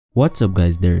What's up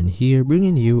guys, Deron here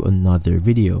bringing you another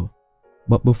video.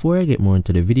 But before I get more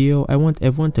into the video, I want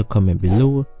everyone to comment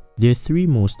below their 3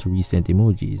 most recent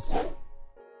emojis.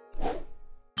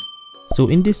 So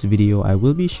in this video, I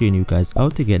will be showing you guys how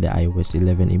to get the iOS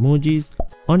 11 emojis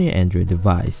on your Android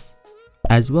device,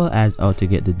 as well as how to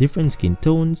get the different skin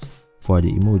tones for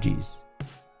the emojis.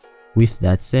 With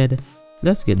that said,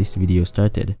 let's get this video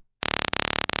started.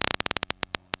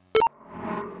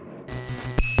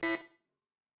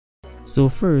 So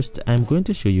first, I'm going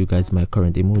to show you guys my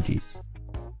current emojis.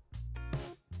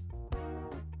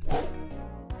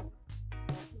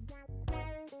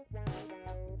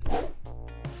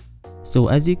 So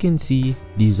as you can see,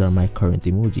 these are my current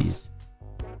emojis.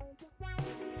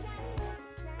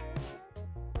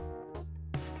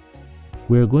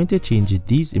 We're going to change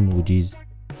these emojis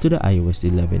to the iOS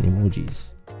 11 emojis.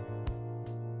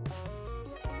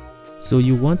 So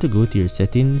you want to go to your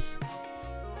settings,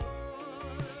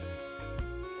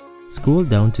 scroll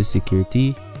down to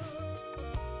security,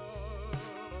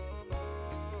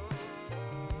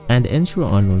 and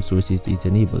ensure unknown sources is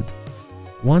enabled.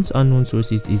 Once unknown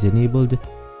sources is enabled,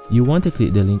 you want to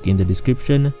click the link in the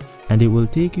description and it will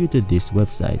take you to this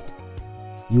website.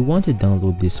 You want to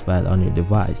download this file on your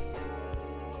device.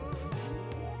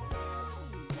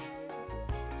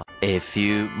 A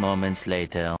few moments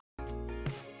later.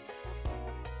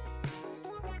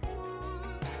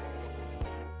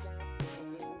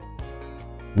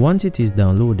 Once it is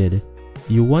downloaded,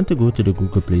 you want to go to the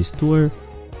Google Play Store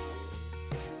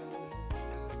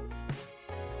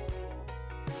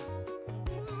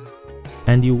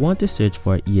and you want to search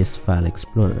for ES File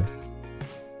Explorer.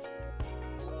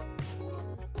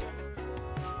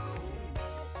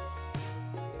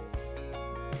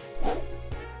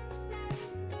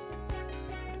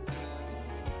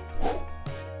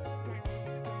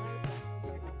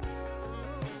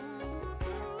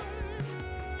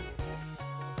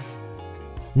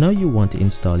 Now you want to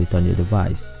install it on your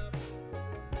device.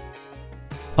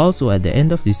 Also, at the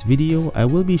end of this video, I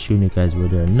will be showing you guys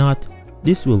whether or not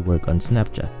this will work on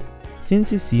Snapchat,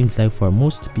 since it seems like for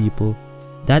most people,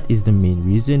 that is the main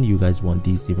reason you guys want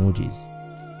these emojis.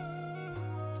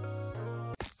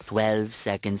 12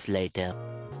 seconds later.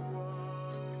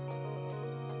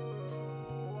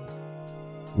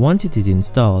 Once it is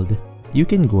installed, you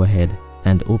can go ahead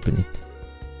and open it.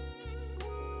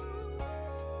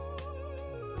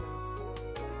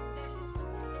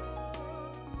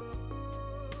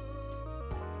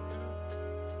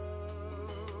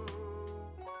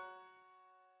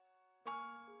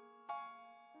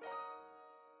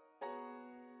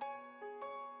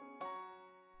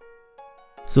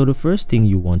 So the first thing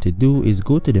you want to do is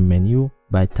go to the menu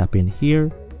by tapping here,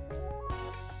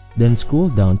 then scroll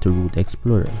down to Root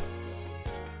Explorer.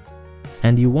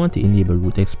 And you want to enable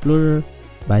Root Explorer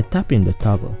by tapping the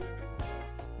toggle.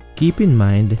 Keep in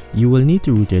mind, you will need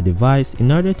to root your device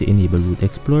in order to enable Root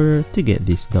Explorer to get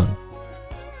this done.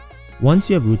 Once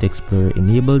you have Root Explorer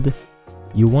enabled,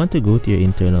 you want to go to your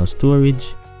internal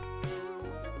storage,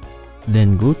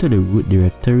 then go to the root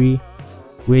directory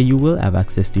where you will have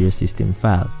access to your system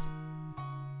files.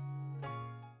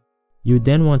 You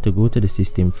then want to go to the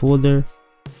system folder,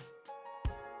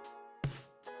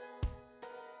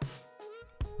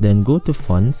 then go to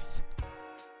fonts,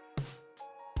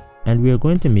 and we are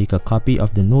going to make a copy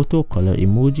of the Noto color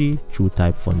emoji through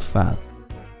type font file,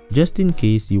 just in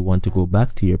case you want to go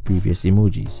back to your previous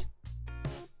emojis.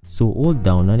 So hold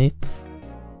down on it,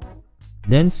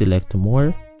 then select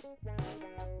more,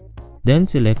 then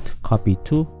select copy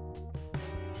to,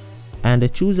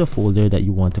 and choose a folder that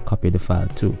you want to copy the file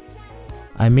to.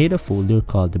 I made a folder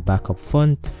called the backup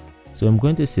font, so I'm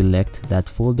going to select that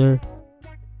folder,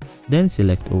 then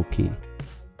select OK.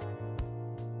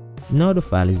 Now the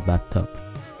file is backed up.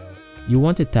 You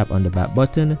want to tap on the back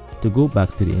button to go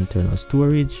back to the internal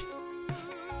storage,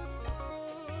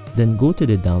 then go to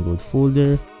the download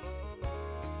folder.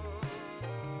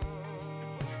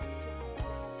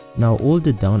 Now hold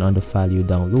it down on the file you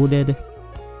downloaded,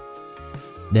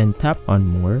 then tap on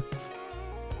more,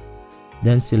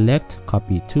 then select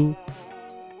copy to.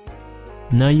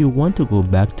 Now you want to go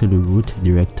back to the root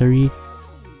directory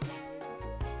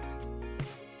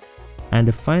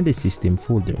and find the system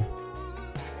folder.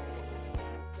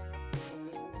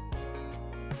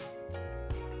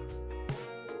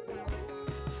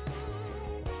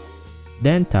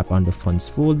 Then tap on the fonts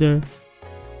folder.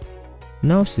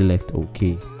 Now select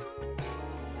OK.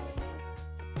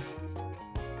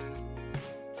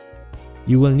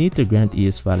 You will need to grant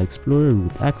ES File Explorer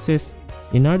root access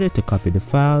in order to copy the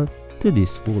file to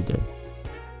this folder.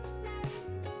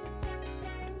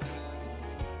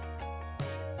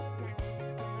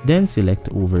 Then select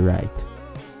Overwrite.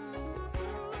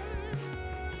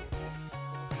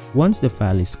 Once the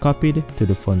file is copied to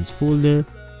the Fonts folder,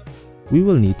 we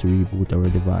will need to reboot our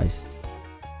device.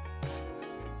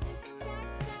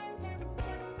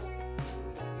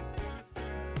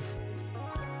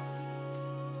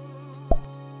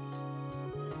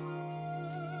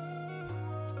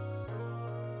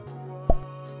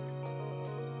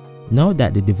 Now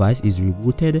that the device is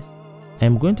rebooted, I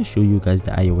am going to show you guys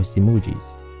the iOS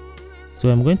emojis. So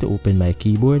I'm going to open my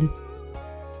keyboard.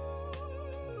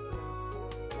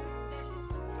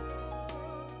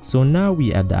 So now we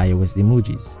have the iOS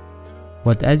emojis.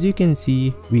 But as you can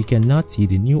see, we cannot see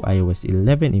the new iOS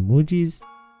 11 emojis.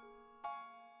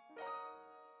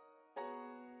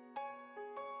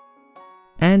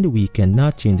 And we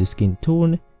cannot change the skin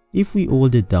tone if we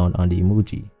hold it down on the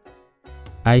emoji.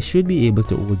 I should be able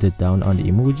to hold it down on the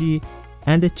emoji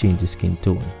and change the skin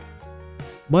tone,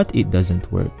 but it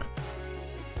doesn't work.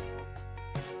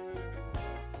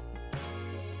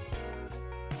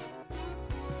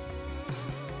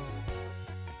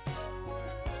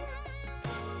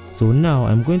 So now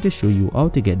I'm going to show you how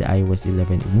to get the iOS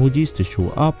 11 emojis to show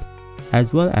up,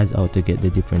 as well as how to get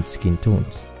the different skin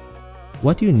tones.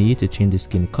 What you need to change the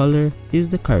skin color is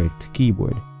the correct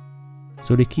keyboard.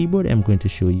 So the keyboard I'm going to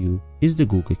show you is the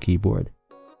Google keyboard.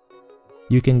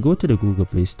 You can go to the Google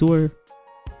Play Store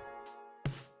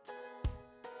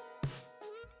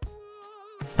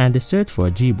and search for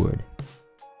Gboard.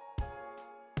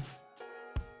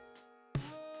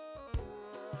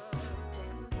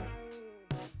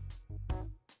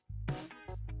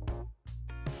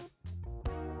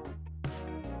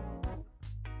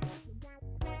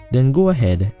 Then go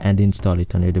ahead and install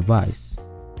it on your device.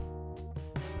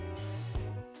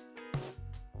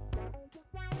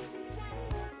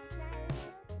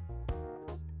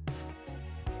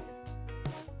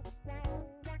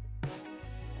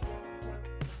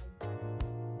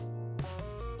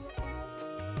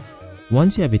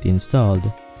 Once you have it installed,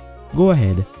 go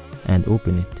ahead and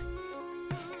open it.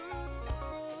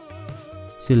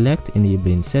 Select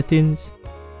Enabling Settings.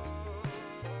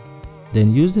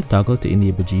 Then use the toggle to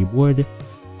enable Gboard.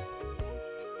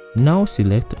 Now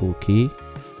select OK.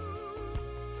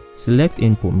 Select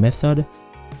Input Method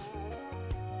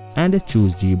and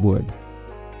choose Gboard.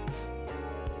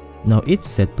 Now it's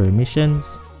set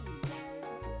permissions.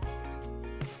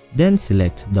 Then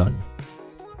select Done.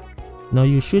 Now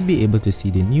you should be able to see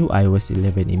the new iOS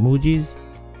 11 emojis.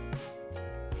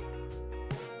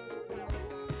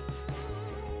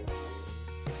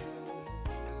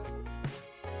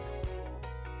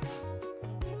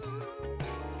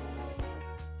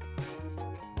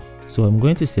 So I'm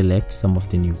going to select some of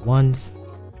the new ones.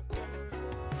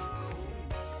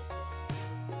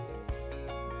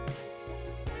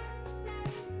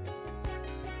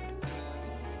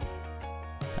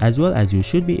 As well as you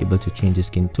should be able to change the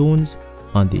skin tones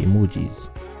on the emojis.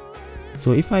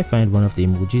 So if I find one of the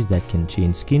emojis that can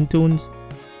change skin tones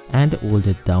and hold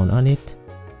it down on it,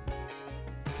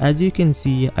 as you can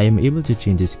see, I am able to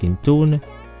change the skin tone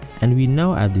and we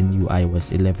now have the new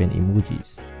iOS 11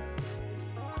 emojis.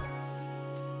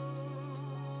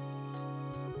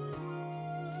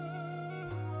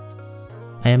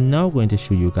 I am now going to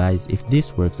show you guys if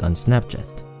this works on Snapchat.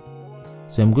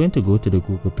 So I'm going to go to the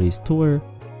Google Play Store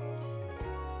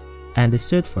and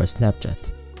search for Snapchat.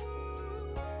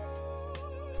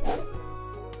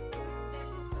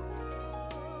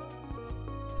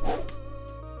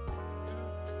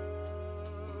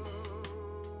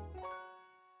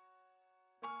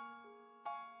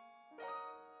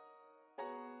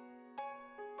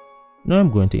 Now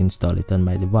I'm going to install it on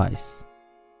my device.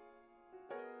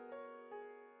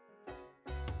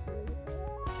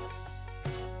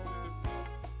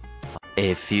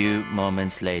 A few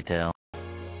moments later.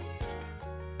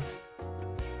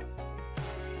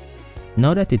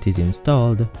 Now that it is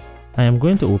installed, I am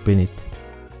going to open it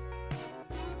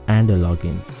and log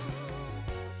in.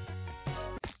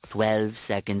 12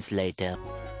 seconds later.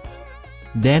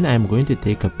 Then I'm going to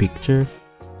take a picture.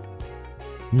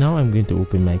 Now I'm going to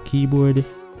open my keyboard.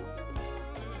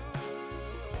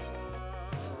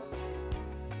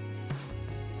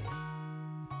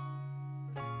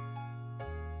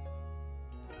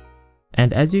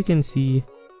 And as you can see,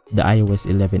 the iOS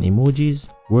 11 emojis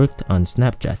worked on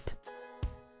Snapchat.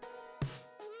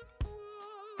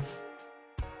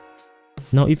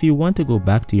 Now if you want to go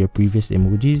back to your previous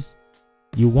emojis,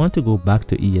 you want to go back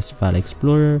to ES File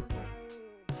Explorer.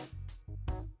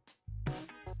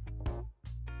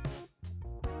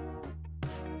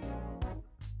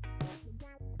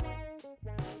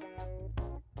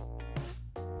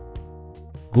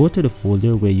 go to the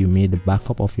folder where you made the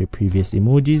backup of your previous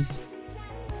emojis.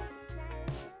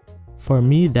 For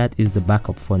me, that is the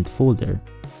backup font folder.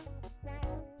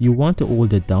 You want to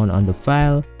hold it down on the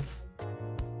file,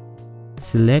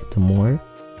 select more,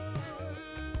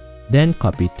 then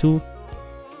copy to.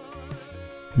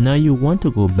 Now you want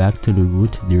to go back to the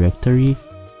root directory,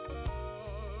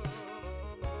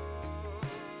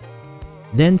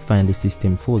 then find the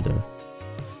system folder.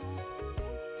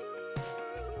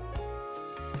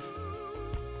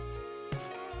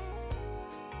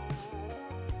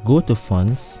 Go to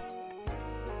fonts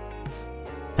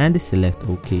and select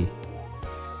OK.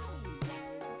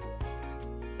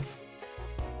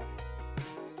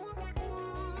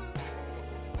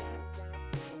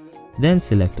 Then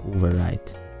select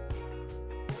overwrite.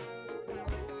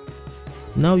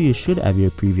 Now you should have your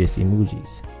previous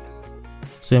emojis.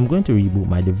 So I'm going to reboot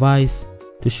my device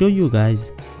to show you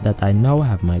guys that I now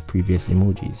have my previous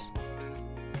emojis.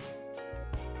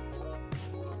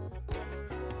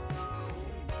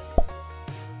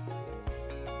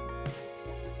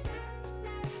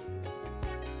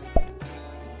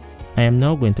 I am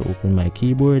now going to open my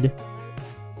keyboard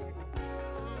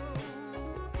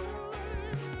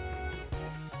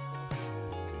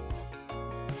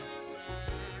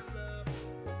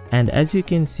and as you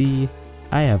can see,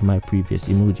 I have my previous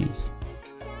emojis.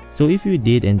 So if you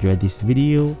did enjoy this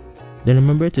video, then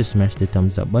remember to smash the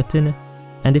thumbs up button,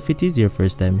 and if it is your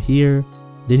first time here,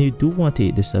 then you do want to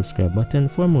hit the subscribe button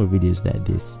for more videos like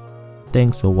this.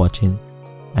 Thanks for watching,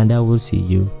 and I will see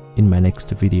you in my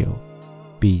next video.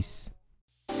 Peace.